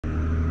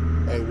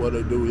Hey, what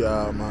it do,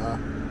 y'all,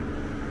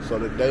 man? So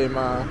today,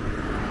 man,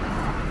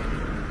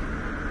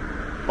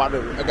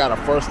 I got a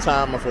first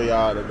timer for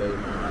y'all today,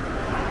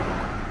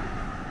 man.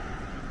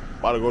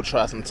 About to go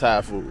try some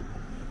Thai food.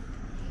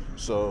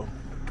 So,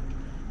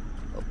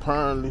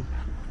 apparently,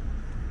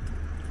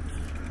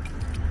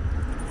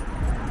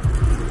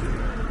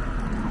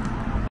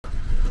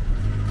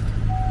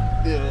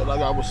 yeah, like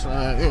I was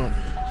saying,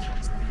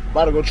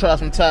 about to go try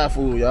some Thai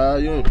food,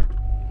 y'all,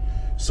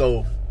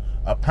 So,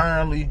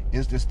 apparently,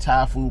 it's this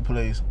Thai food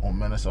place on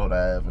Minnesota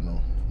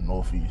Avenue,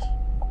 Northeast,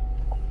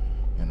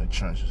 in the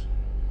trenches.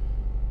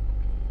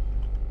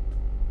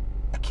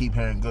 I keep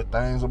hearing good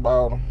things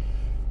about them.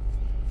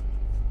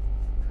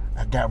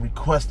 I got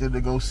requested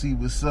to go see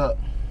what's up,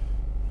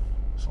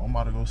 so I'm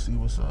about to go see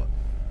what's up.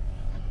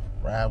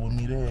 Ride with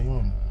me there,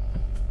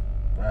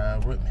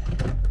 Ride with me.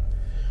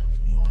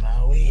 We on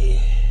our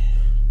way.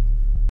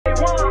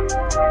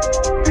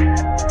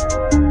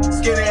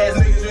 Skinny ass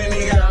niggas, you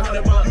ain't got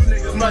 $100. You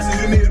niggas musty,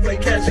 you need to play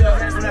catch up.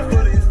 Hands on that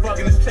footy, it's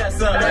fucking his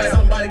chest up. Like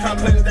somebody come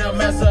clean this down,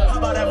 mess up. How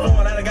about that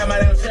phone? I done got my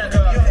damn check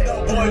up.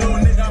 Yo, boy, little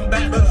nigga, I'm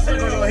back up.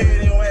 Shake on your head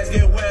and your ass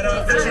get wet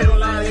up. Shit on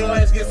line, your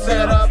ass get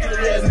set up.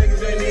 Skinny ass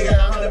niggas, you ain't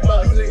got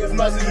 $100. You niggas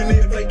musty, you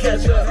need to play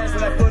catch up. Hands on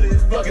that footy,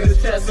 it's fucking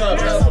his chest up.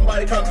 Like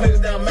somebody come clean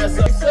this down, mess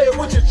up. Say it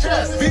with your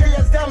chest.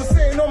 VVS diamond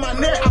sitting on my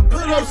neck. I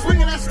put it up,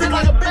 swinging that stick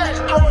like a bat.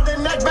 I want that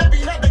neck,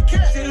 baby, not the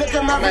cat. She look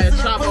at my wrist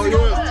and her pussy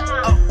go back.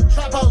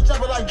 Trap house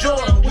jumping like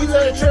Jordan. We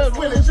let the trails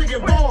win and she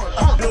get born.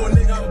 Little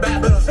nigga, I'm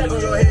back, but shake on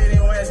your head and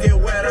your ass get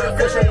wet up.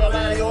 Fish on your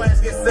line, your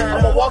ass get set.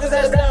 I'ma walk his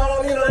ass down,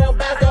 don't need no damn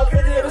back up.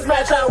 50 in this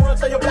match, I run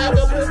till your back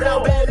up. This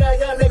down bad, now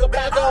young nigga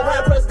back up. When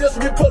I press this,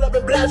 we pull up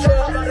in black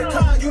trail. I'm out the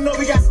car, you know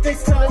we got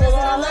sticks telling us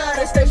all lie.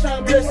 They stay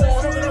trying to bitch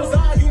us. Those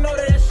eyes, you know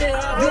that shit.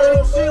 You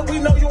know shit, we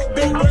know you a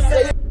big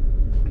bitch.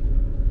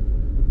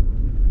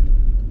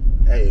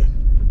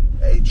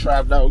 Hey,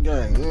 Trapped Out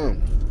Gang,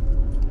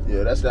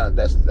 Yeah, that's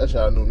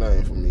y'all new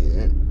name for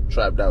me,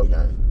 Trapped Out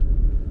Gang.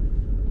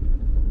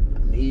 I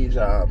need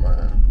y'all,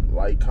 man.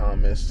 Like,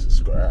 comment,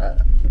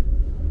 subscribe,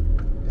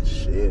 and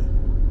shit.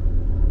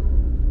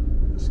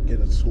 Let's get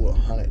it to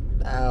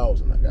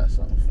 100,000. I got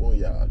something for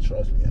y'all.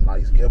 Trust me, a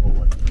nice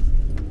giveaway.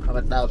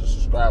 100,000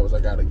 subscribers. I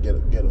gotta get a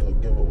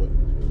giveaway.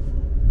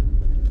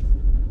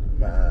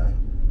 Man,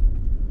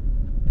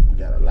 we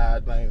got a lot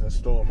of things in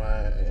store,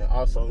 man. And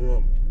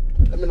also,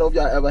 let me know if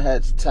y'all ever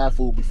had Thai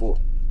food before.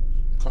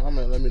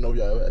 Comment, let me know if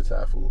y'all ever had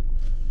Thai food.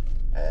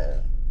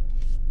 And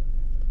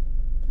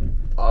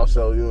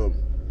also,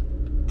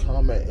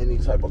 comment any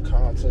type of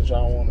content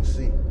y'all want to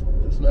see.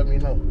 Just let me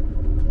know.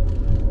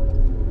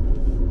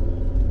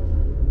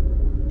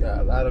 Got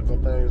a lot of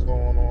good things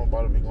going on,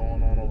 about to be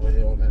going on over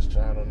here on this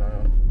channel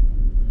now.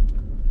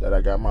 That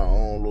I got my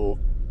own little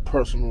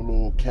personal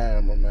little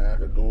camera, man. I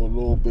could do a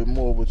little bit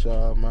more with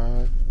y'all,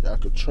 man. Y'all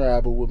could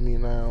travel with me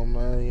now,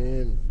 man. You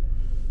hear me?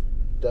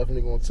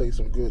 Definitely gonna take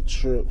some good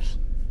trips.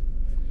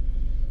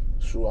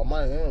 Sure, I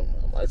might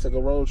take a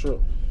road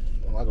trip.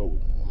 I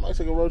might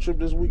take a road trip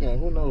this weekend.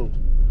 Who knows?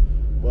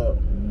 But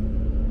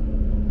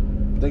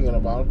I'm thinking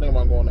about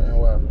going to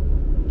NY.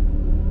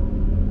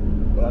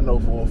 But I know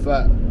for a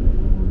fact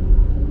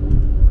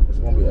it's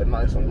gonna be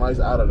some nice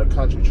out of the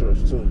country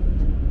trips too.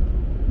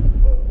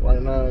 But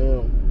right now,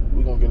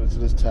 we're gonna get into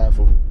this Thai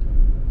food.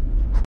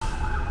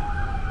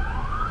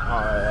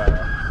 Alright,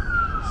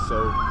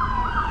 so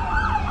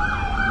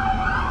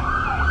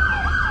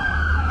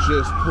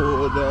just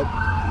pulled up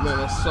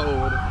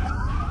Minnesota.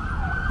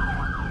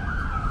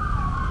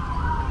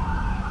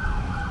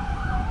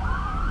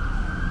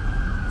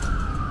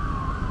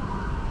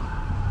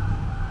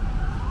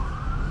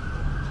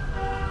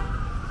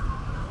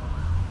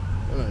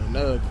 It ain't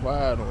never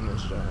quiet on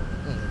this job.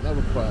 It ain't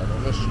never quiet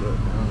on this shit,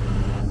 man.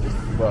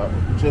 But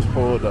just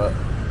pulled up.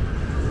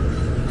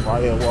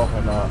 Right here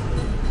walking up.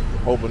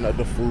 Hoping that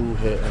the food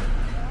hitting.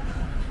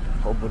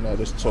 Hoping that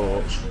it's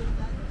torch.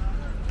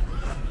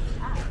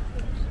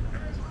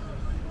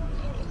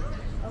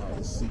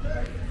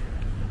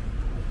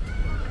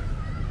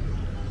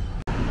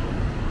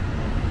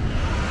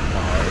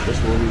 Alright, this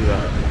is where we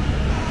at.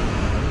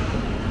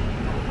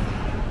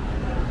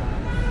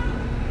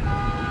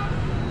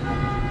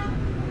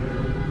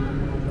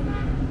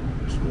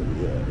 This is where we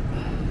at.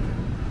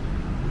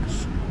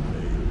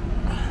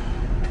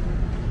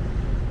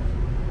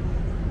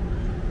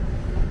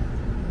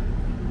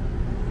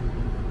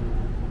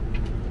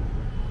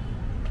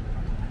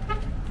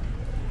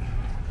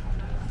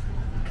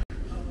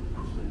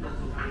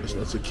 It's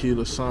that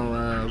tequila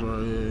sunrise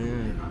right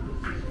here.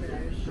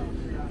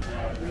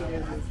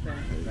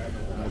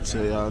 I'll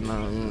tell y'all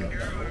now.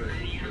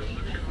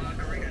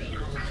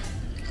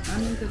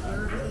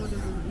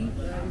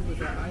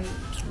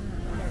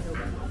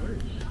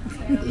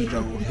 This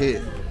joint will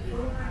hit.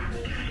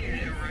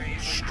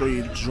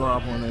 Straight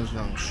drop on this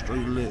joint.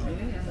 Straight lit.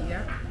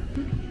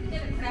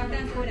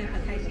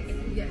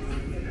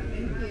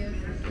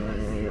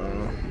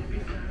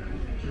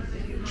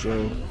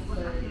 So,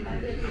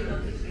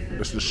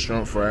 it's the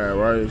shrimp fried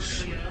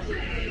rice.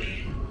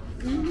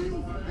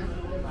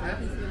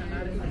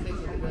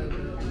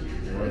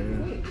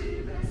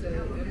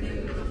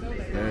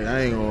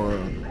 ain't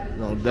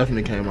gonna,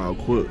 definitely came out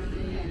quick.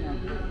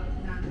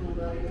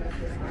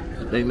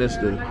 I think that's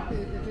the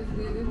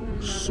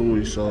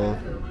soy sauce.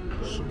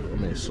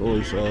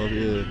 Soy sauce,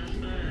 yeah.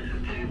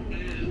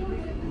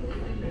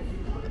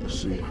 Let's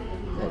see.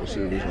 Let's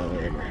see this one.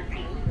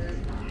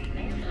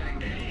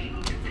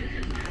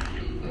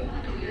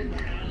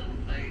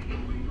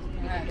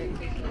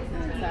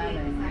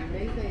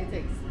 They say it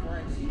takes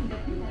fresh.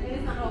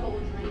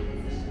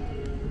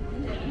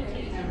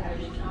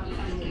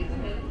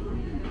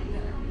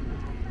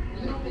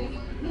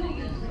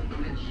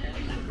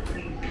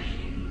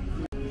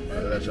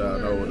 I'll let y'all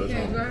know what this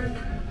one.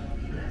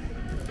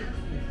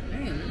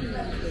 Damn, this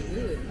looks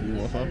good. You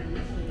want some?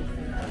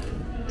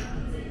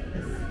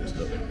 It's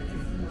the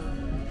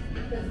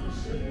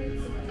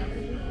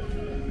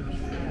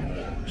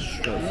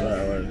shrimp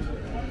fried rice.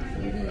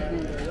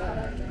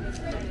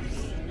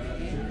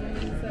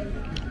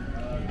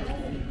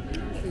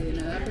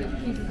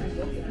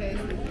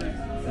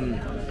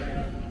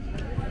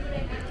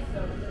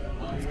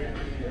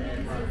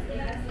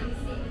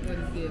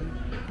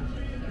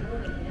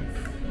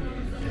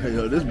 Hey,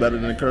 yo, this better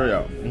than the curry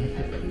out.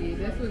 Yeah,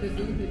 that's what the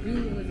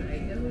dude was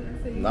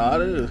like. Nah,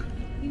 it is.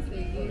 He said,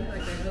 yeah, it's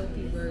like a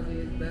healthy burger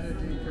is better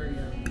than the curry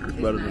out. It's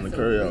better than the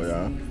curry out,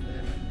 y'all.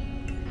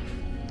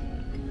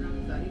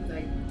 So he's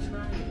like,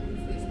 try it.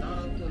 He said, start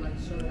off with like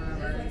short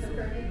rice.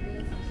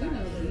 You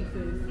know, beef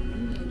is,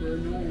 we're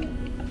normal.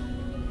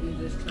 You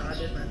just try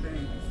different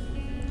things.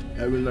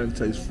 Everything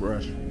tastes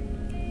fresh.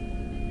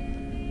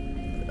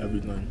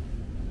 Everything.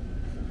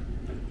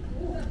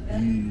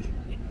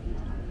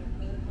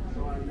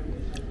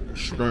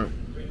 Shrimp.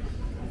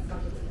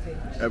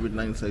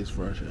 Everything tastes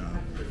fresh, y'all.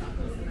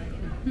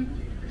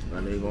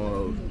 And they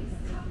gonna.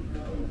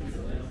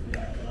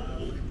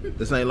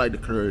 This ain't like the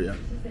curry, y'all.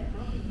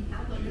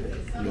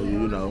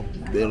 You know,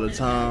 bill of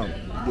time.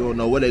 You don't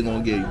know what they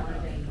gonna give you.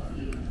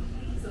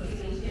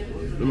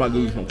 They might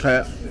give you some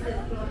cap.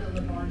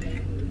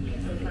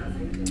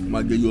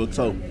 Might give you a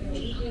toe.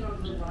 You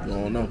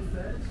don't know.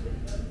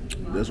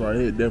 This right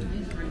here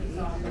different.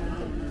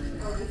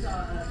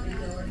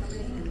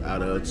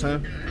 Out of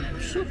 10.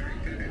 Shoot.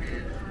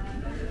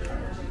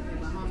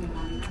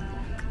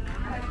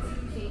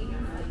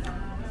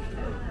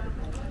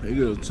 They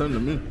give a 10 to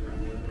me.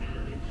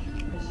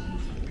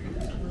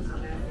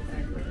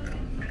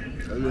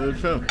 They give a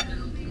 10.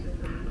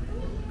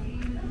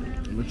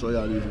 Let me show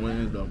y'all these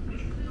wings though.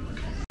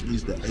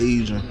 These the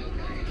Asian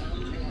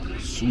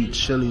sweet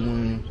chili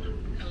wings.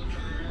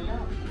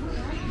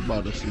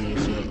 About to see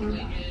what's up.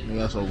 They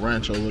got some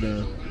ranch over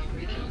there.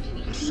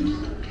 Let's see.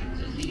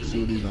 See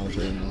what these don't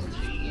say now.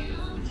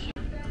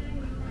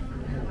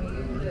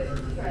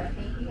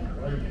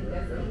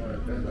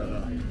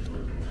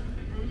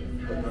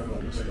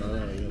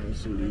 Let's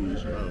see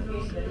these now.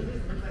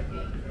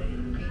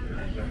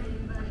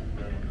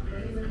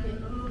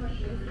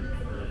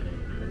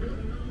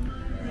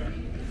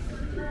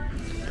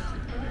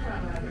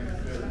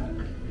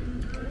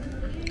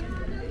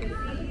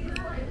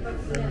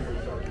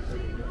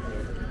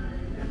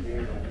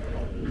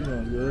 You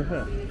know, good,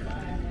 huh?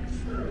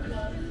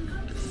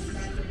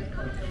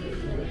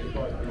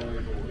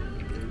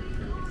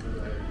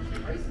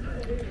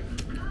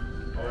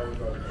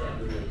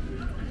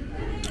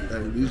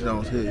 Hey, these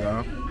don't hit,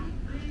 y'all.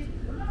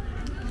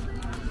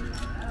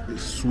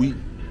 It's sweet,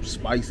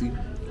 spicy,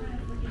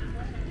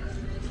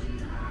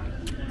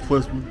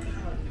 crispy.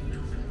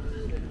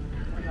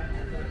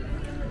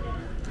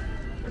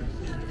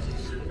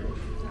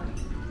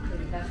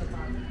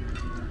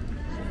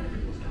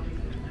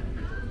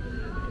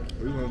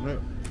 What you gonna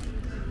drink?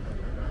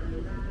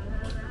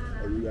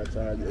 Oh, you got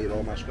tired? You ate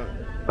all my shrimp.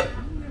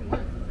 Oh,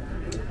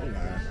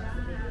 nah.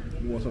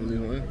 You want some of these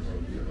wings?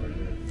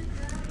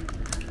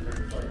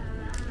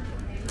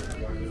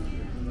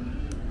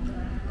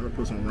 I'm gonna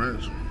put some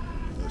ranch.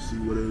 Let's see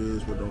what it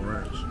is with the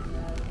ranch.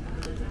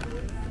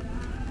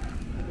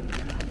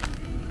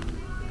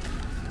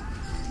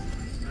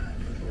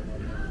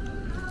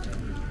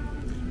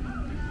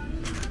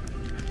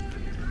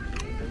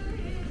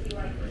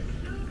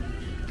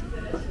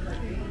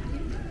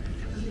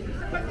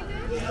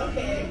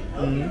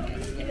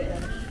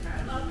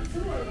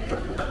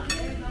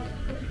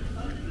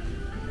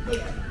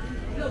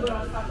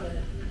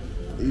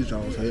 These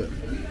Jones hit.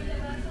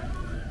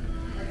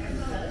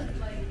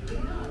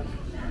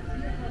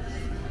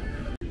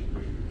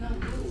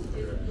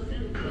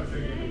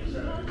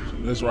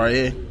 This right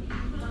here,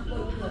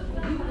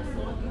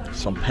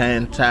 some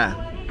pan thai.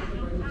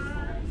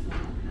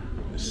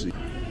 Let's see.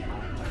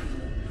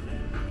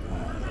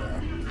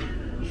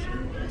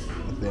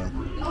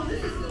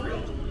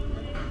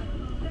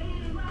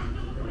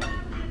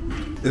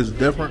 It's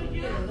different,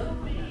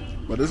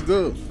 but it's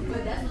good.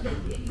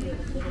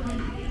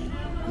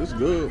 It's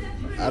good.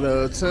 Out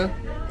of 10,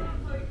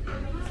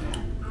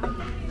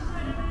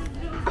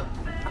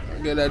 I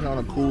get that on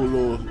a cool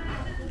little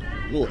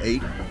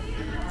 8.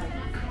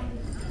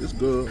 It's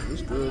good.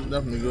 It's good. It's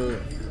definitely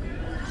good.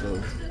 So,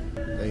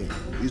 hey,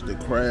 these the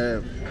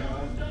crab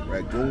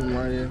ragoon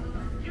right here.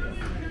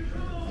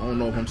 don't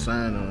know if I'm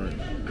saying it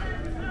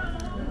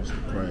right.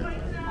 Some crab.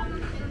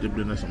 Dipped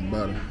it in some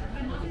butter.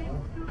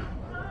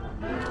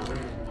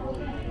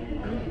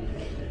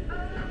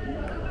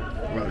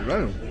 Right,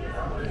 damn.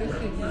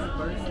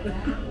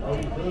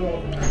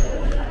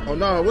 Oh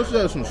no, what's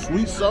that? Some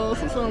sweet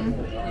sauce or something?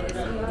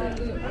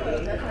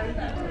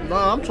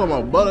 Nah, I'm talking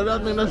about butter. I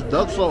think that's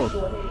duck sauce.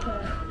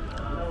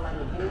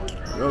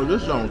 Yo,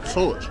 this on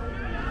torch.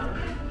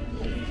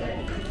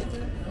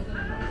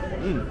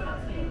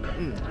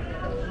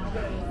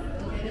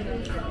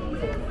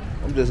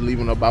 I'm just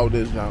leaving about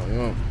this now, you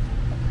know.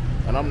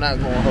 And I'm not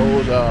gonna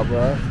hold y'all,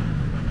 bro.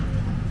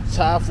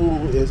 Thai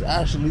food is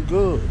actually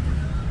good.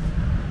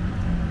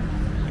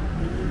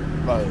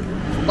 Like,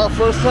 for my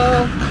first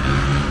time,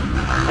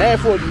 and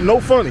for no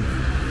funny,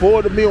 for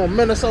it to be on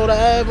Minnesota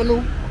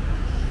Avenue.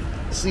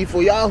 See,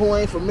 for y'all who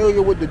ain't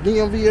familiar with the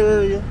DMV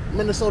area,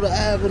 Minnesota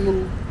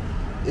Avenue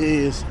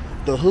is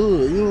the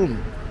hood, you know.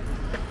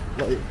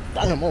 Like,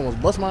 damn, I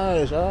almost bust my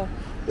ass, y'all.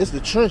 It's the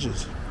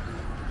trenches.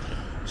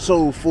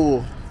 So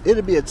for it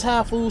to be a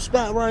Thai food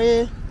spot right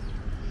here,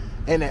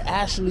 and it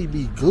actually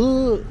be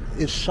good,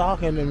 it's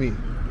shocking to me.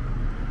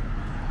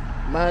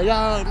 Man,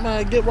 y'all,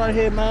 man, get right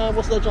here, man.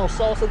 What's that on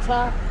salsa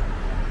Thai?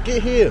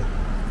 Get here.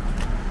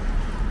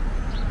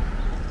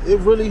 It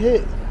really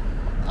hit.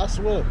 I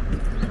swear.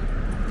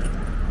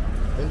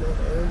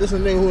 And this is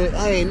a nigga who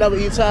I ain't never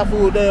eat Thai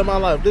food a day in my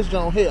life. This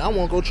don't hit. I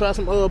want to go try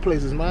some other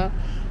places, man.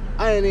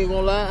 I ain't even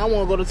gonna lie. I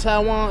want to go to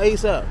Taiwan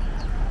ASAP.